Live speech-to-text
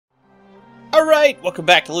Alright, welcome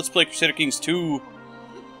back to Let's Play Crusader Kings 2.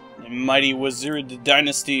 The mighty Wazirid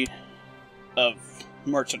dynasty of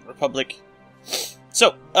Merchant Republic.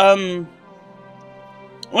 So, one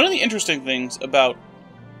of the interesting things about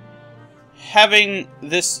having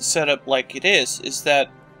this set up like it is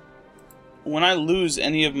that when I lose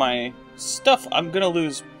any of my stuff, I'm gonna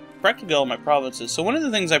lose practically all my provinces. So one of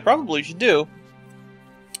the things I probably should do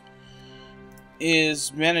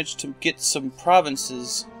is manage to get some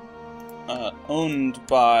provinces owned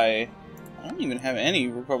by... I don't even have any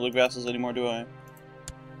Republic vassals anymore, do I?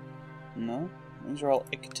 No? These are all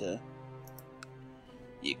Ikta.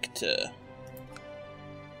 Ikta.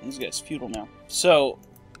 These guys feudal now. So,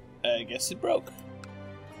 I guess it broke.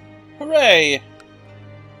 Hooray!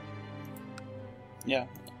 Yeah,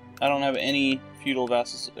 I don't have any feudal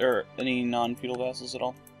vassals, or any non-feudal vassals at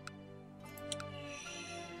all.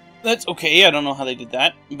 That's okay, I don't know how they did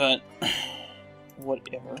that, but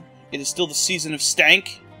whatever. It is still the season of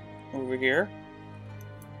stank over here.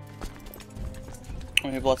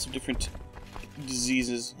 We have lots of different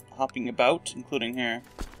diseases hopping about, including here.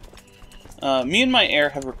 Me and my heir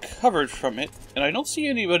have recovered from it, and I don't see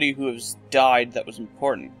anybody who has died that was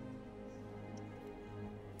important.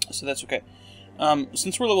 So that's okay.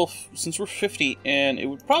 Since we're 50, and it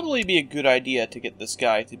would probably be a good idea to get this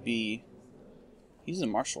guy to be... He's the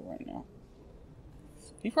marshal right now.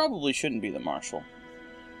 He probably shouldn't be the marshal.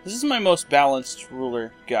 This is my most balanced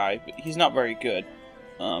ruler guy, but he's not very good.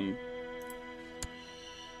 Let's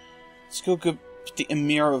go get the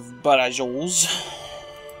Emir of Badajoz.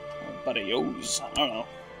 Badajoz, I don't know.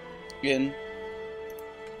 Again.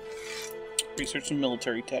 Research some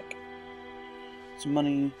military tech. Some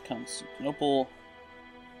money, Constantinople.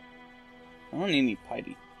 I don't need any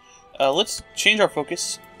piety. Let's change our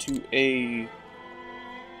focus to a...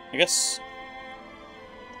 I guess...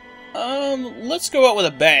 let's go out with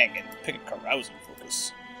a bang and pick a carousing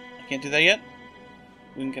focus. I can't do that yet?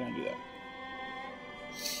 When can I do that?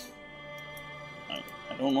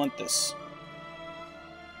 I don't want this.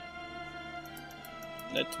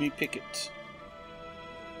 Let me pick it.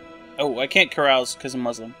 Oh, I can't carouse because I'm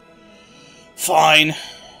Muslim. Fine.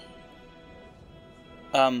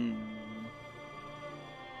 Have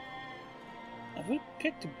we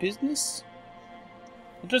picked a business?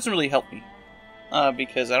 It doesn't really help me.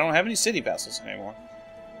 Because I don't have any city vassals anymore.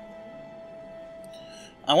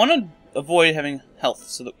 I want to avoid having health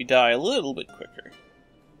so that we die a little bit quicker.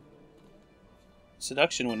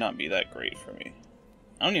 Seduction would not be that great for me.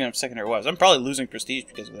 I don't even have secondary wives. I'm probably losing prestige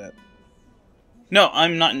because of that. No,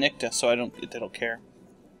 I'm not Nicta, so I don't care.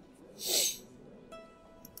 Let's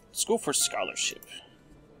go for scholarship.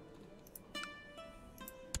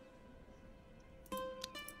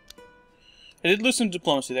 I did lose some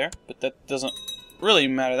diplomacy there, but that doesn't really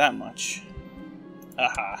matter that much.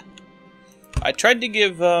 Aha. I tried to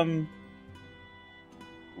give, Ooh.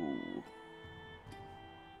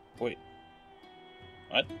 Wait.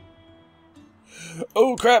 What?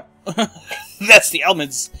 Oh, crap! That's the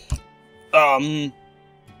Almonds!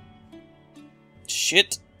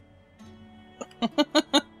 Shit.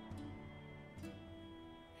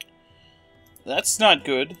 That's not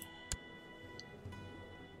good.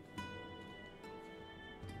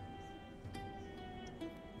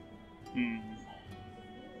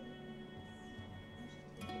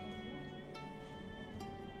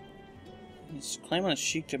 He's claiming a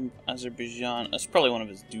Sheikh of Azerbaijan. That's probably one of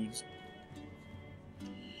his dudes.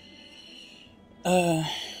 Why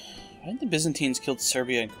didn't the Byzantines kill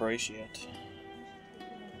Serbia and Croatia yet?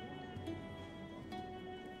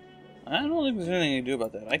 I don't think there's anything to do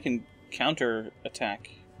about that. I can counter-attack.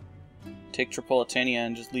 Take Tripolitania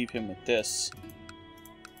and just leave him with this.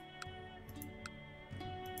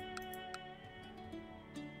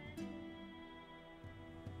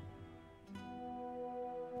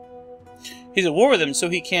 He's at war with him, so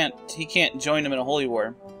he can't join him in a holy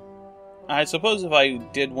war. I suppose if I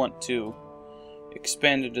did want to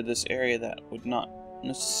expand into this area, that would not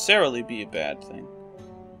necessarily be a bad thing.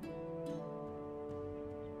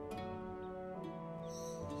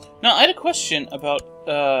 Now, I had a question about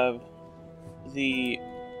the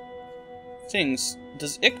things.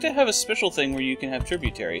 Does Ikta have a special thing where you can have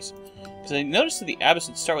tributaries? Because I noticed that the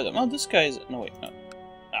Abbasids start with them. Oh, this guy's... No, wait, no.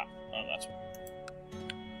 Oh, that's right.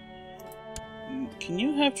 Can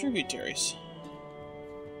you have tributaries?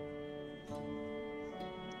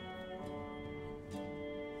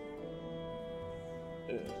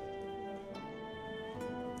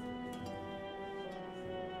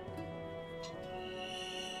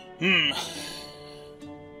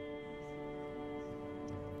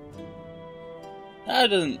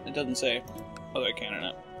 It doesn't say whether I can or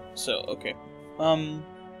not. So, okay.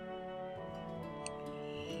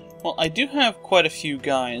 Well, I do have quite a few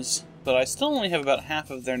guys, but I still only have about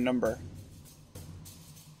half of their number.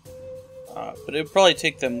 But it would probably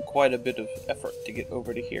take them quite a bit of effort to get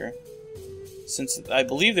over to here, since I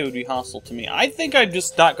believe they would be hostile to me. I think I'm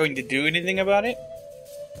just not going to do anything about it.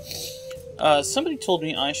 Somebody told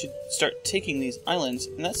me I should start taking these islands,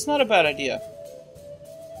 and that's not a bad idea.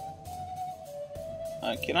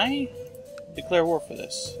 Can I declare war for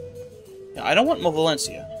this? Yeah, I don't want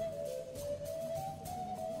Valencia.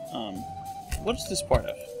 What is this part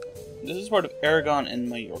of? This is part of Aragon and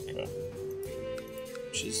Mallorca,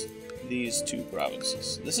 which is these two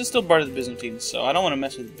provinces. This is still part of the Byzantines, so I don't want to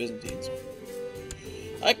mess with the Byzantines.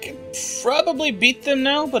 I could probably beat them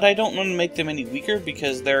now, but I don't want to make them any weaker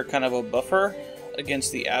because they're kind of a buffer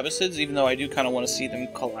against the Abbasids, even though I do kind of want to see them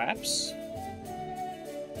collapse.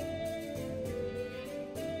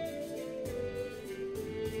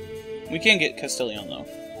 We can get Castilian, though.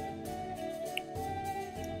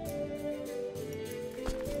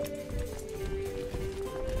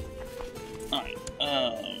 Alright,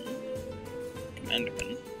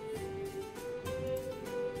 Commanderman.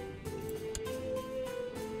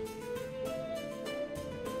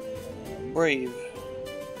 Brave.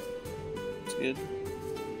 That's good.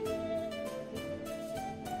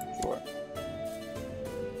 Sure.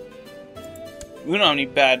 We don't have any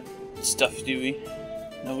bad stuff, do we?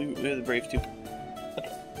 No, we have the Brave too.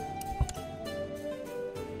 Okay.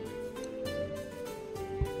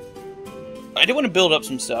 I do want to build up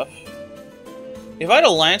some stuff. If I had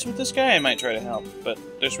an alliance with this guy, I might try to help, but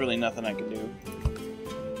there's really nothing I can do.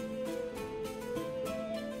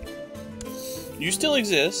 You still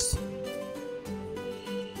exist.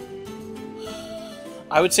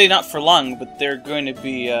 I would say not for long, but they're going to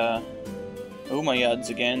be Umayyads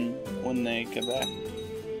again when they come back.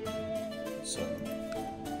 So.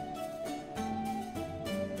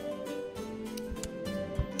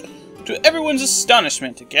 To everyone's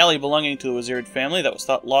astonishment, a galley belonging to the Wizard family that was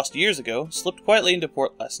thought lost years ago slipped quietly into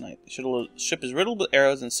port last night. The ship is riddled with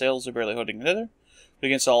arrows and sails are barely holding together. But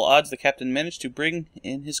against all odds, the captain managed to bring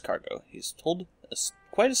in his cargo. He's told us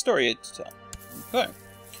quite a story to tell. Okay.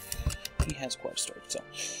 He has quite a story to tell.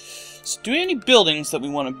 So, do we have any buildings that we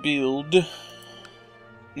want to build? We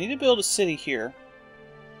need to build a city here.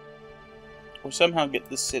 Or somehow get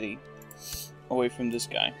this city away from this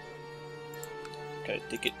guy. Gotta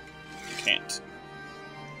take it. You can't.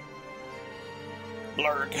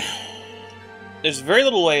 Blurg. There's very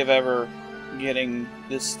little way of ever getting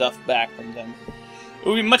this stuff back from them. It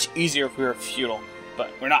would be much easier if we were feudal,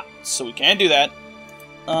 but we're not, so we can't do that.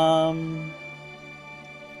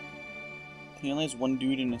 He only has one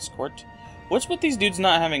dude in his court. What's with these dudes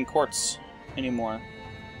not having courts anymore?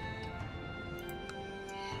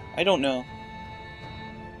 I don't know.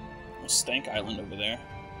 A stank island over there.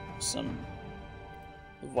 Some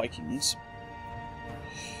Vikings.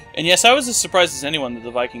 And yes, I was as surprised as anyone that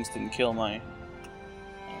the Vikings didn't kill my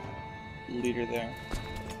leader there.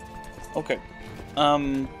 Okay.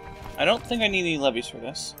 I don't think I need any levies for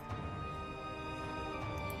this.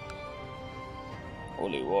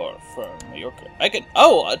 Holy War for Mallorca. I could.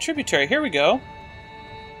 Oh, a tributary. Here we go.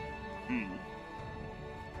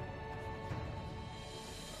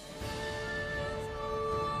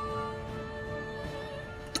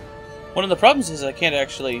 One of the problems is I can't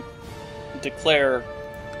actually declare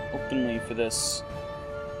openly for this.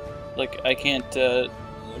 Like, I can't,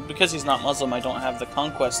 because he's not Muslim, I don't have the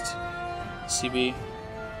Conquest CB.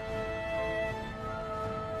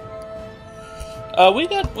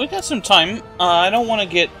 We got some time. I don't want to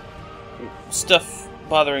get stuff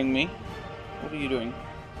bothering me. What are you doing?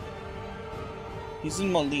 He's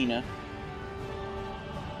in Molina.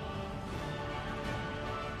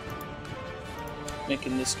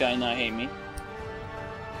 Making this guy not hate me.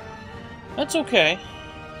 That's okay.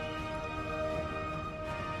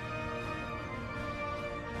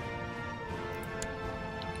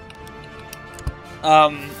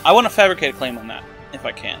 I want to fabricate a claim on that, if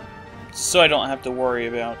I can. So I don't have to worry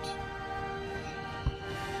about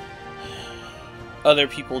other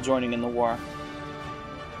people joining in the war.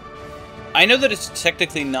 I know that it's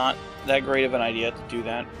technically not that great of an idea to do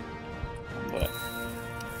that, but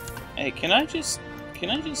hey, can I just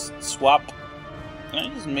swap? Can I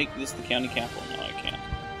just make this the county capital? No, I can't. I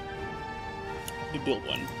have to build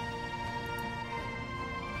one.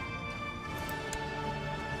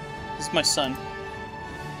 This is my son.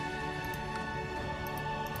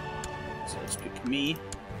 So let's pick me.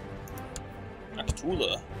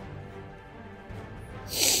 Aktula.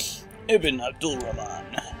 Ibn Abdul Rahman.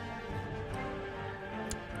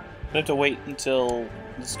 I have to wait until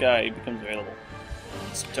this guy becomes available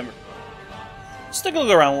in September. Let's take a look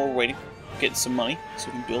around while we're waiting. getting some money so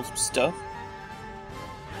we can build some stuff.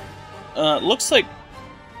 Looks like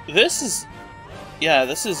this is, yeah,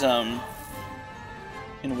 this is in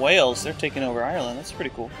Wales. They're taking over Ireland. That's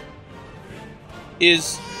pretty cool.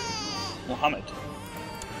 Is Muhammad?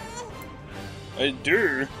 I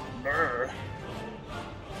do.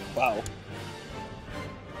 Wow.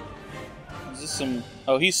 Is this some?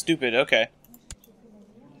 Oh, he's stupid. Okay.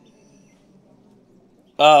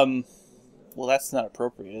 Well, that's not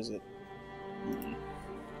appropriate, is it?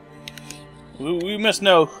 We must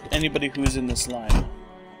know anybody who's in this line.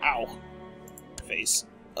 Ow. Face.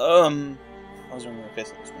 I was remembering my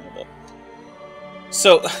face this minute, but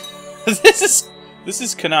so this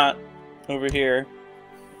is Connaught over here,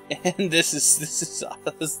 and this is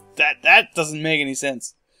that doesn't make any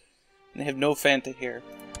sense. They have no Fanta here.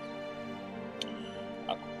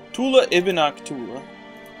 Tula ibn Aktula.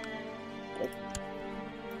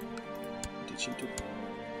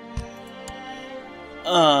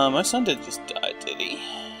 My son did just die, did he?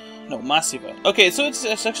 No, Massiva. Okay, so it's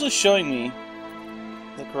actually showing me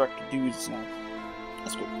the correct dudes now.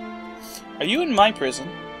 That's good. Are you in my prison?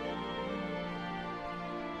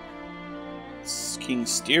 It's King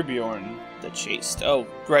Styrbjorn the Chaste. Oh,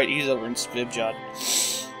 right, he's over in Svibjad.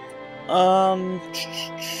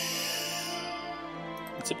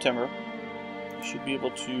 In September, you should be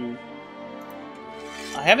able to.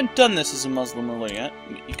 I haven't done this as a Muslim ruler yet.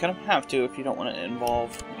 You kind of have to if you don't want to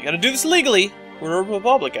involve. You gotta do this legally. We're a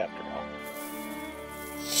republic after all.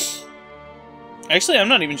 Actually, I'm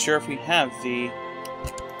not even sure if we have the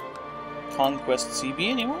Conquest CB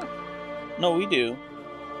anymore. No, we do.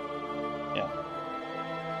 Yeah.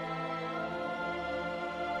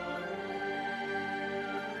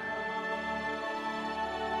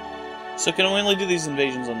 So can we only do these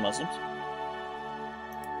invasions on Muslims?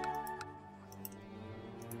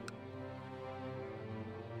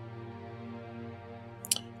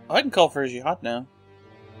 Oh, I can call for a jihad now.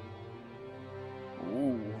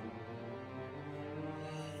 Ooh.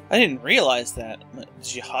 I didn't realize that.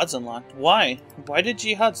 Jihad's unlocked. Why? Why did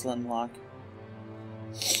jihad's unlock?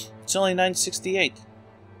 It's only 968.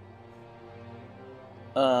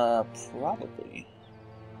 Probably.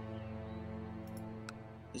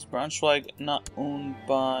 Is Braunschweig not owned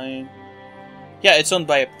by... Yeah, it's owned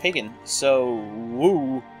by a pagan, so...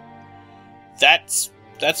 Woo! That's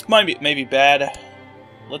maybe bad.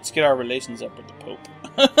 Let's get our relations up with the Pope.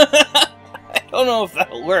 I don't know if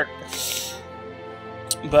that'll work.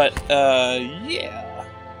 But, yeah.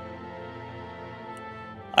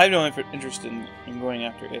 I have no interest in going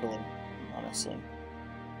after Italy, honestly.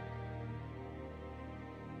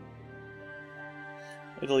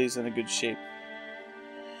 Italy's in a good shape.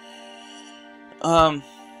 Although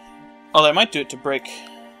I might do it to break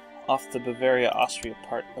off the Bavaria-Austria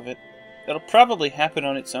part of it. That'll probably happen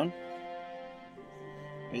on its own.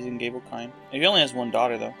 Raising Gabelkind. He only has one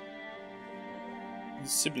daughter, though.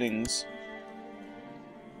 His siblings.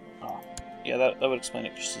 Ah, yeah, that would explain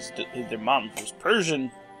it. Because their mom was Persian.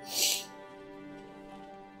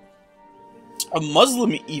 A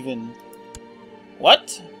Muslim, even.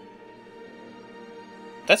 What?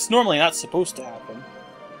 That's normally not supposed to happen.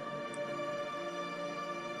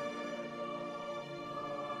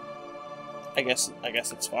 I guess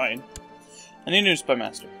it's fine. I need a new spy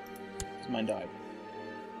master. Mine died.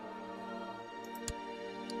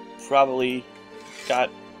 Probably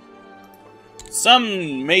got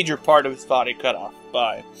some major part of his body cut off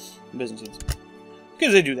by the Byzantines.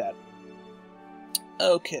 Because they do that.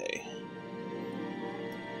 Okay.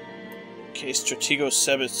 Okay, Stratego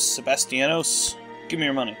Sebastianos. Give me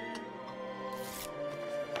your money.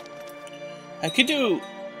 I could do...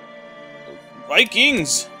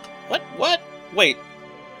 Vikings! What? What? Wait.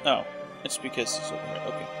 Oh. It's because he's over there.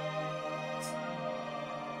 Okay.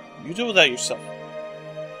 You deal with that yourself.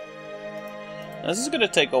 Now, this is going to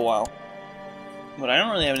take a while. But I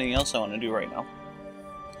don't really have anything else I want to do right now.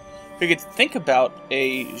 We could think about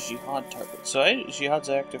a jihad target. So jihad's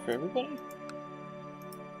active for everybody?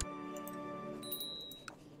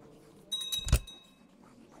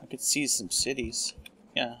 I could see some cities.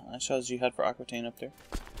 Yeah, I saw jihad for Aquitaine up there.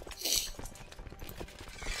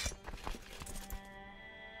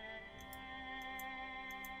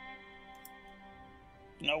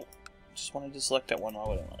 Nope. Just wanted to select that one. Why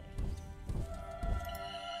would I want it?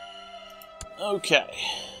 Okay.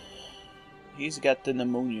 He's got the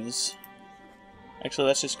pneumonias. Actually,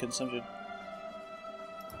 that's just consumption.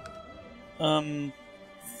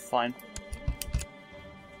 Fine.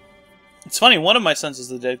 It's funny, one of my sons is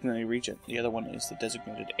the designated regent, the other one is the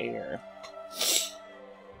designated heir.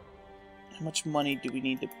 How much money do we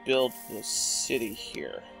need to build this city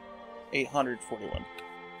here? 841.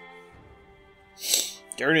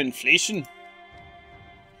 Darn inflation.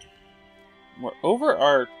 We're over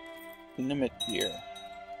our limit here.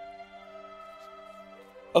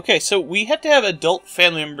 Okay, so we have to have adult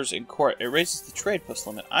family members in court. It raises the trade post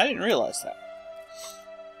limit. I didn't realize that.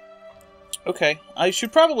 Okay, I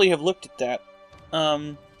should probably have looked at that.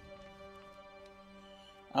 I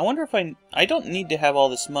wonder if I don't need to have all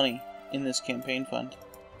this money in this campaign fund.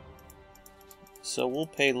 So we'll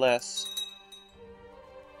pay less.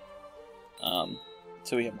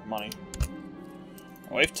 So we have more money.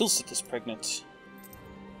 My wife Tilsit is pregnant.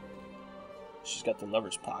 She's got the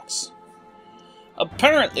lover's pox.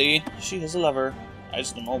 Apparently, she has a lover. I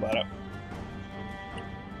just don't know about it.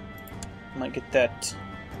 Might get that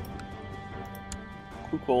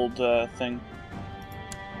cuckold thing.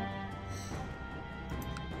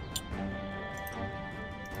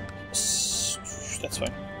 That's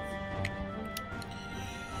fine.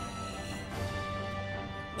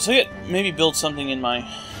 So yeah, maybe build something in my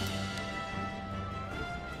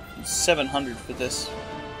 700 for this.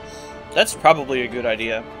 That's probably a good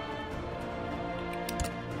idea.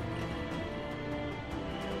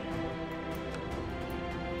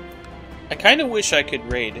 I kind of wish I could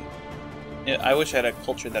raid. I wish I had a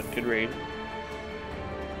culture that could raid.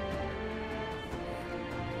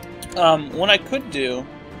 What I could do...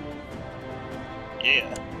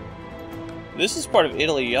 Yeah. This is part of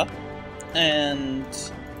Italy, yeah. And...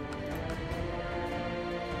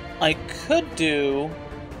 I could do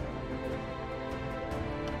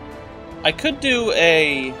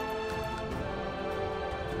a...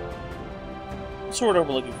 What's the word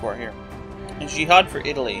we're looking for here? A jihad for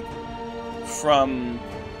Italy. From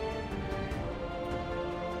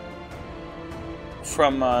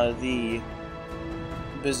the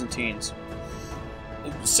Byzantines.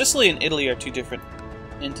 Sicily and Italy are two different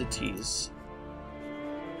entities.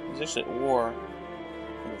 There's actually a war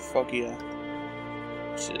over Foggia,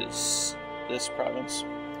 which is this province.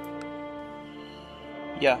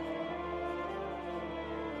 Yeah.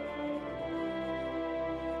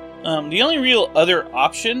 The only real other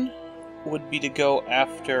option would be to go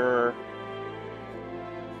after...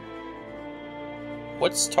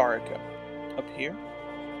 What's Tarica? Up here?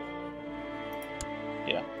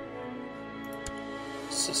 Yeah.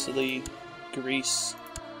 Sicily, Greece,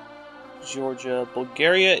 Georgia.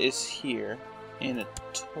 Bulgaria is here.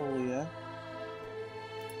 Anatolia.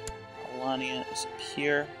 Alania is up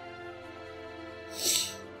here.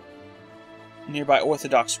 Nearby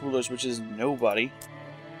Orthodox rulers, which is nobody.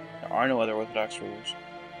 There are no other Orthodox rulers.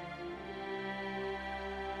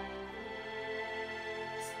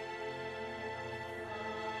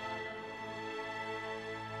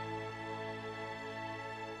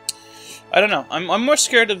 I don't know. I'm more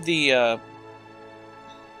scared of the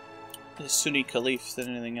Sunni Caliph than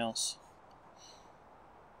anything else.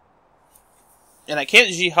 And I can't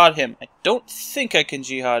jihad him. I don't think I can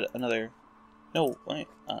jihad another... No, wait.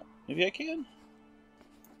 Maybe I can?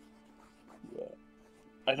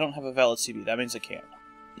 I don't have a valid CB. That means I can't.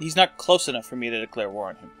 He's not close enough for me to declare war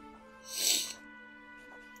on him.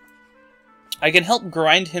 I can help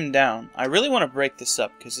grind him down. I really want to break this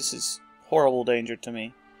up, because this is horrible danger to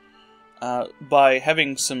me. By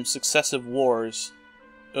having some successive wars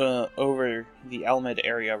over the Almed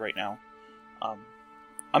area right now.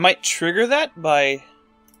 I might trigger that by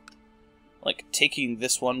like taking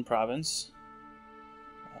this one province.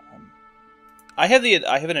 I have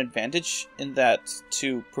an advantage in that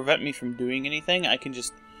to prevent me from doing anything, I can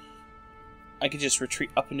just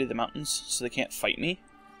retreat up into the mountains so they can't fight me.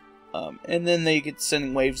 And then they get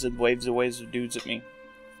sending waves and waves and waves of dudes at me.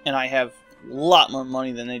 And I have a lot more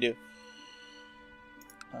money than they do.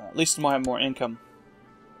 At least I have more income.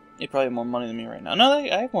 They probably have more money than me right now. No,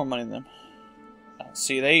 I have more money than them.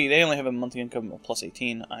 See, they only have a monthly income of plus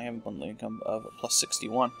 18. I have a monthly income of plus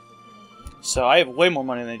 61. So I have way more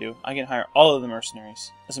money than they do. I can hire all of the mercenaries.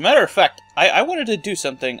 As a matter of fact, I wanted to do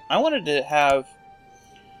something. I wanted to have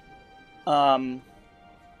a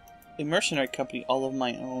mercenary company all of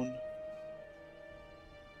my own.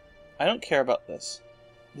 I don't care about this.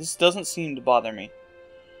 This doesn't seem to bother me.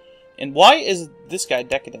 And why is this guy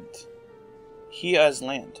decadent? He has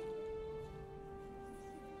land.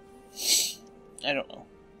 I don't know.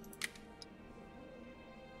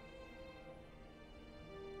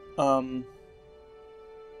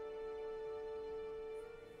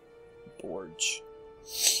 Borge.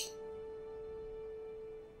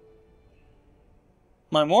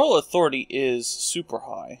 My moral authority is super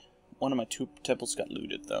high. One of my two temples got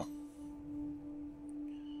looted, though.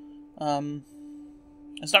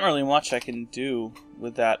 There's not really much I can do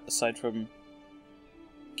with that aside from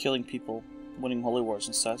killing people, winning holy wars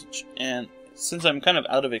and such. And since I'm kind of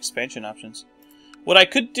out of expansion options, What I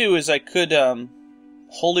could do is I could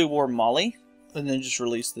Holy War Mali, and then just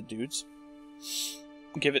release the dudes.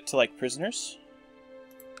 Give it to, like, prisoners.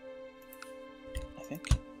 I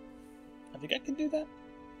think I can do that.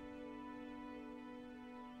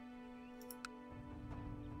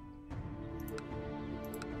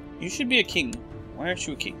 You should be a king. Why aren't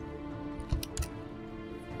you a king?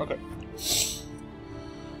 Okay.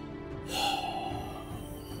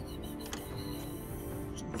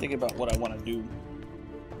 Think about what I want to do.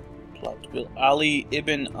 Plot to build Ali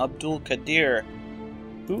ibn Abdul Qadir.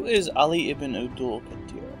 Who is Ali ibn Abdul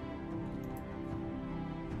Qadir?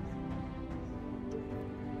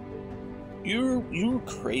 You're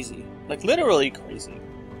crazy. Like, literally crazy.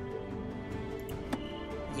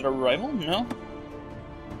 Is it a rival? No.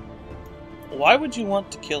 Why would you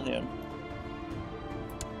want to kill him?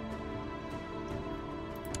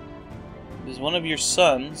 Is one of your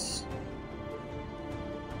sons.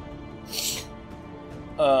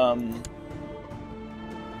 I'm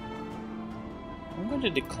going to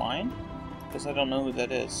decline because I don't know who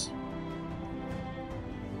that is.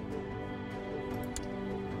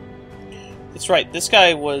 That's right, this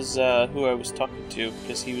guy was who I was talking to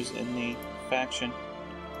because he was in the faction.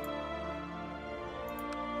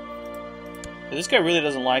 But this guy really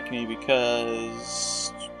doesn't like me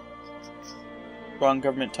because wrong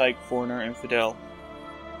government type, foreigner, infidel.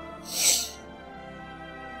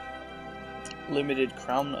 Limited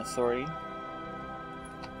crown authority.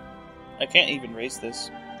 I can't even raise this.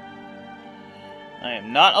 I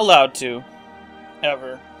am not allowed to.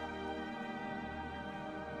 Ever.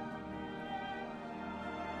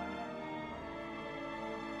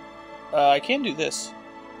 I can do this.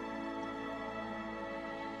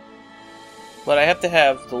 But I have to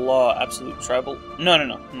have the law absolute tribal.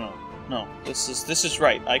 No. This is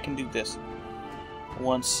right. I can do this.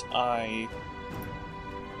 Once I...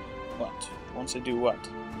 What? Once I do what?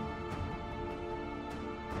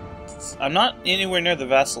 I'm not anywhere near the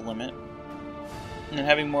vassal limit. And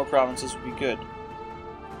having more provinces would be good.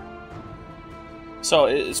 So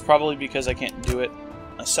it's probably because I can't do it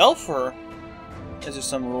myself, or is there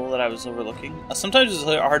some rule that I was overlooking? Sometimes it's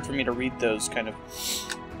hard for me to read those kind of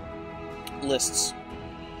lists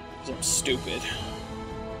because I'm stupid.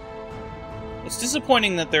 It's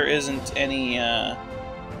disappointing that there isn't any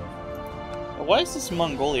why is this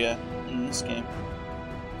Mongolia in this game?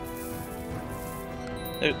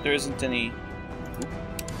 There isn't any.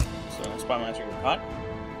 So spy master get caught.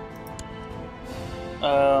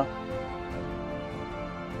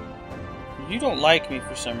 You don't like me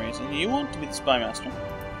for some reason. You want to be the spy master.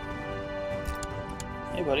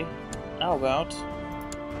 Hey buddy. How about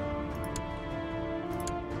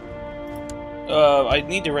I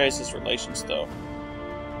need to raise his relations, though.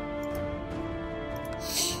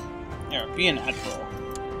 Here, be an admiral.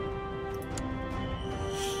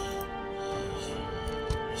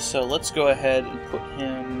 So let's go ahead and put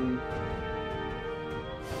him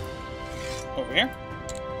over here.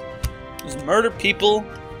 Just murder people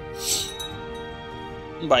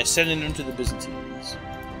by sending them to the Byzantines.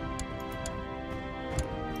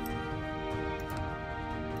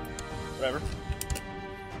 Whatever.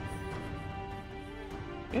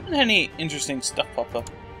 We haven't had any interesting stuff pop up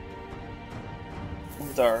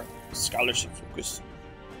with our scholarship focus.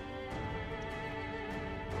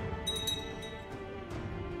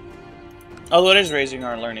 Although it is raising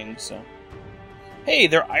our learning, so... Hey,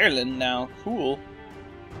 they're Ireland now. Cool.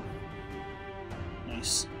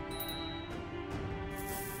 Nice.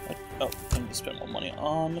 Oh, I need to spend more money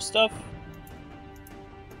on the stuff.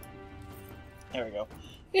 There we go.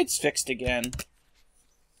 It's fixed again.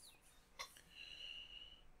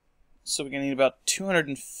 So we're going to need about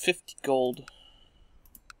 250 gold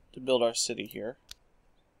to build our city here.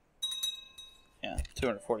 Yeah,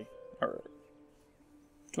 240. Or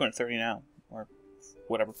 230 now. Or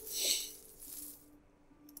whatever.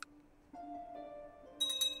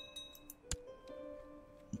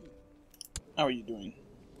 How are you doing?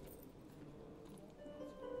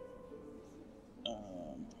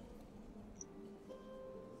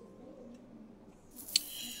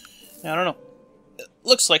 I don't know. It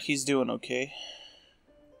looks like he's doing okay.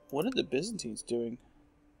 What are the Byzantines doing?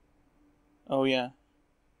 Oh yeah.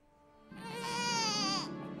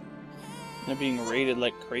 They're being raided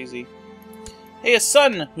like crazy. Hey, a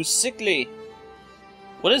son who's sickly.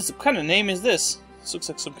 What kind of name is this? This looks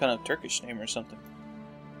like some kind of Turkish name or something.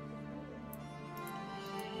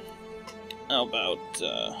 How about,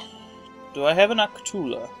 do I have an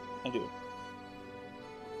Aktula? I do.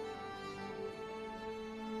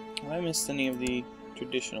 Have I missed any of the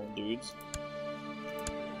traditional dudes?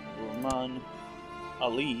 Roman,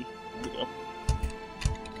 Ali. Here we go.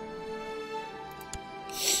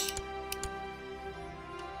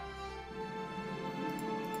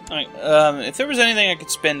 Alright, if there was anything I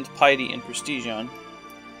could spend piety and prestige on...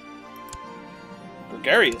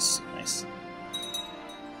 Gregarious. Nice.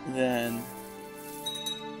 Then...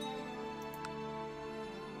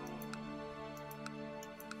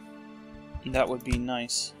 that would be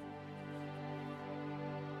nice.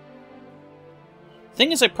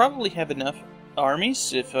 Thing is, I probably have enough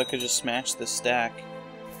armies if I could just smash the stack.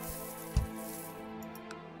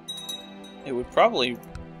 It would probably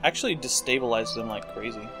actually destabilize them like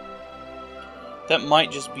crazy. That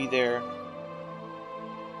might just be their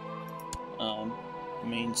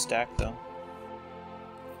main stack, though.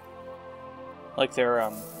 Like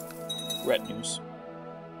their retinues.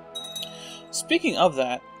 Speaking of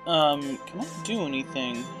that, can I do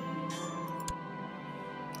anything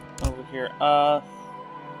over here?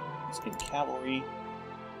 Let's get cavalry.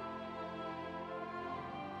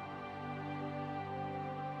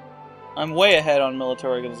 I'm way ahead on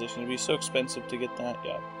military organization. It'd be so expensive to get that.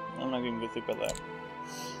 Yeah, I'm not even going to think about that.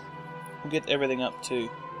 We'll get everything up to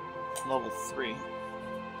level 3.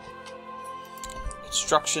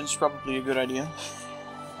 Construction's probably a good idea.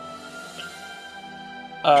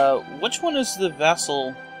 Which one is the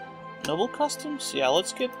vassal? Noble customs? Yeah,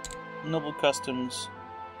 let's get noble customs.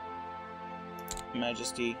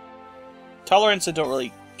 Majesty. Tolerance I don't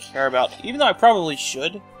really care about, even though I probably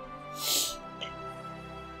should.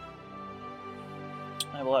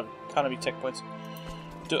 I have a lot of economy tech points.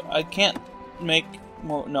 I can't make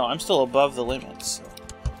more... No, I'm still above the limits. So.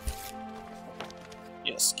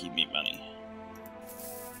 Yes, give me money.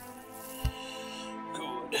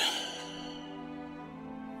 Good.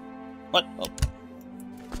 What? Oh.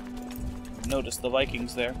 Notice the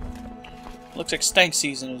Vikings there. Looks like stank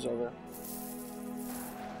season is over.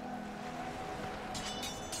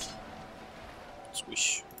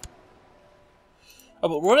 Swish. Oh,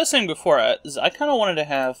 but what I was saying before is I kind of wanted to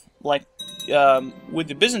have, like, with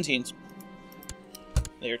the Byzantines.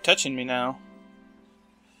 They are touching me now.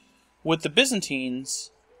 With the Byzantines,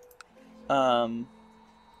 you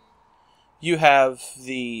have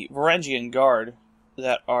the Varangian Guard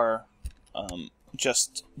that are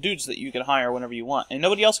just dudes that you can hire whenever you want. And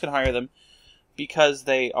nobody else can hire them because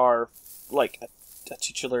they are, like, a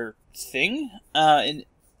titular thing. And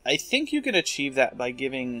I think you can achieve that by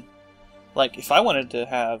giving... Like, if I wanted to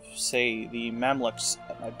have, say, the Mamluks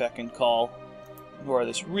at my beck and call, who are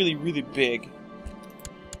this really, really big...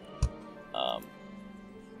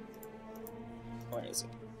 where is it?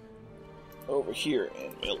 Over here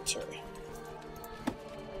in military.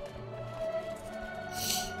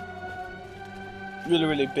 Really,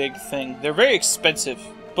 really big thing. They're very expensive,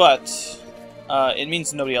 but it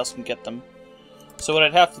means nobody else can get them. So what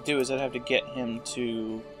I'd have to do is I'd have to get him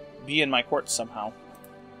to be in my court somehow.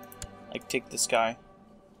 Like, take this guy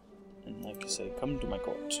and, like, say, come to my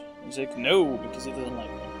court. He's like, no, because he doesn't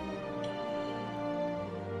like me.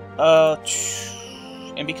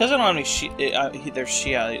 And because I don't have any they're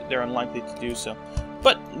Shia, they're unlikely to do so.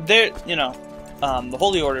 But they're, you know, the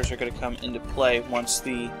Holy Orders are going to come into play once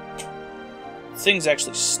the things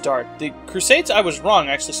actually start. The Crusades, I was wrong,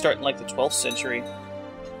 actually start in, like, the 12th century.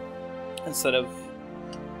 Instead of...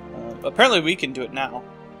 apparently we can do it now.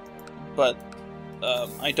 But...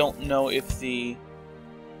 I don't know if the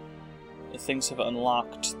things have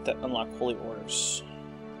unlocked that unlock Holy Orders.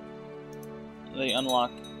 They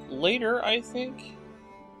unlock later, I think?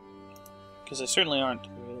 Because they certainly aren't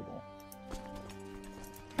available.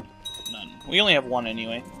 None. We only have one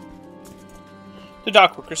anyway. The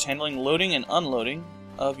dockworkers handling loading and unloading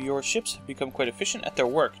of your ships have become quite efficient at their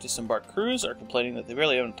work. Disembarked crews are complaining that they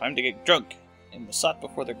barely have time to get drunk in Masat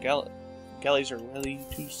before their galleys are ready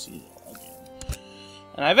to sail.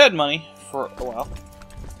 And I've had money for a while.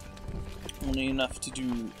 Only enough to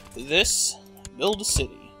do this. Build a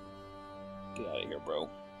city. Get out of here, bro.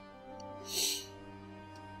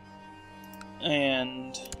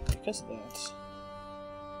 And because of that,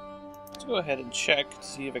 let's go ahead and check to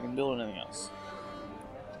see if I can build anything else.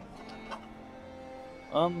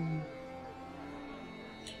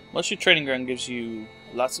 Military Training Ground gives you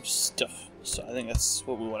lots of stuff, so I think that's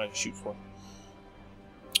what we want to shoot for.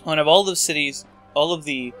 I want to have all the cities, all of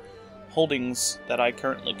the holdings that I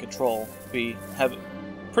currently control. We have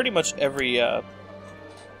pretty much every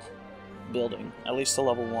building, at least to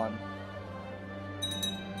level 1.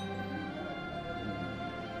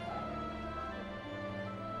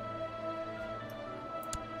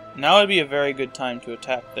 Now would be a very good time to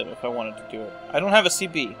attack them if I wanted to do it. I don't have a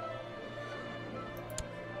CB,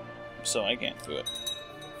 so I can't do it.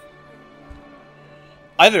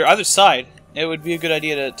 Either side. It would be a good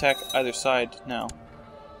idea to attack either side now.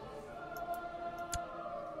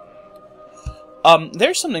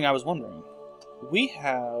 There's something I was wondering. we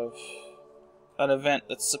have an event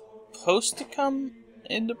that's supposed to come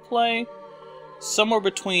into play somewhere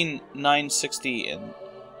between 960 and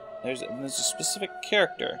there's a specific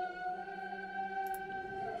character.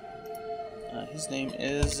 His name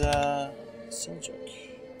is Seljuk.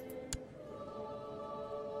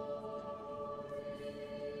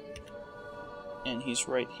 And he's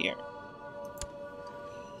right here.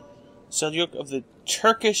 Seljuk of the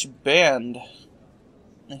Turkish band.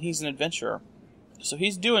 And he's an adventurer. So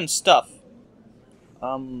he's doing stuff.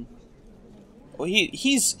 Well,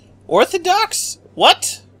 he's Orthodox?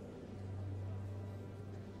 What?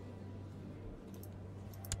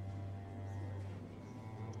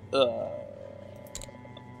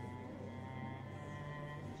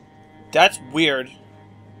 That's weird.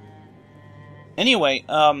 Anyway,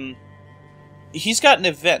 he's got an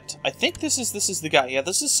event. I think this is the guy. Yeah,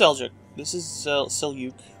 this is Seljuk. This is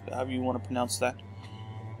Seljuk, however you want to pronounce that.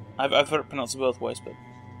 I've heard it pronounced both ways, but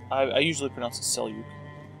I usually pronounce it Seljuk.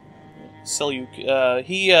 Seljuk.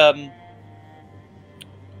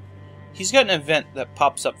 He's got an event that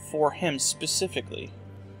pops up for him specifically.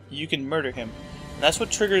 You can murder him. And that's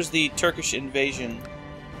what triggers the Turkish invasion.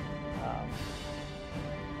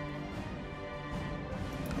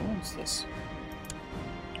 Who owns this?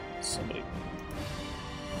 Somebody.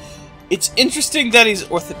 It's interesting that he's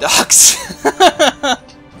Orthodox.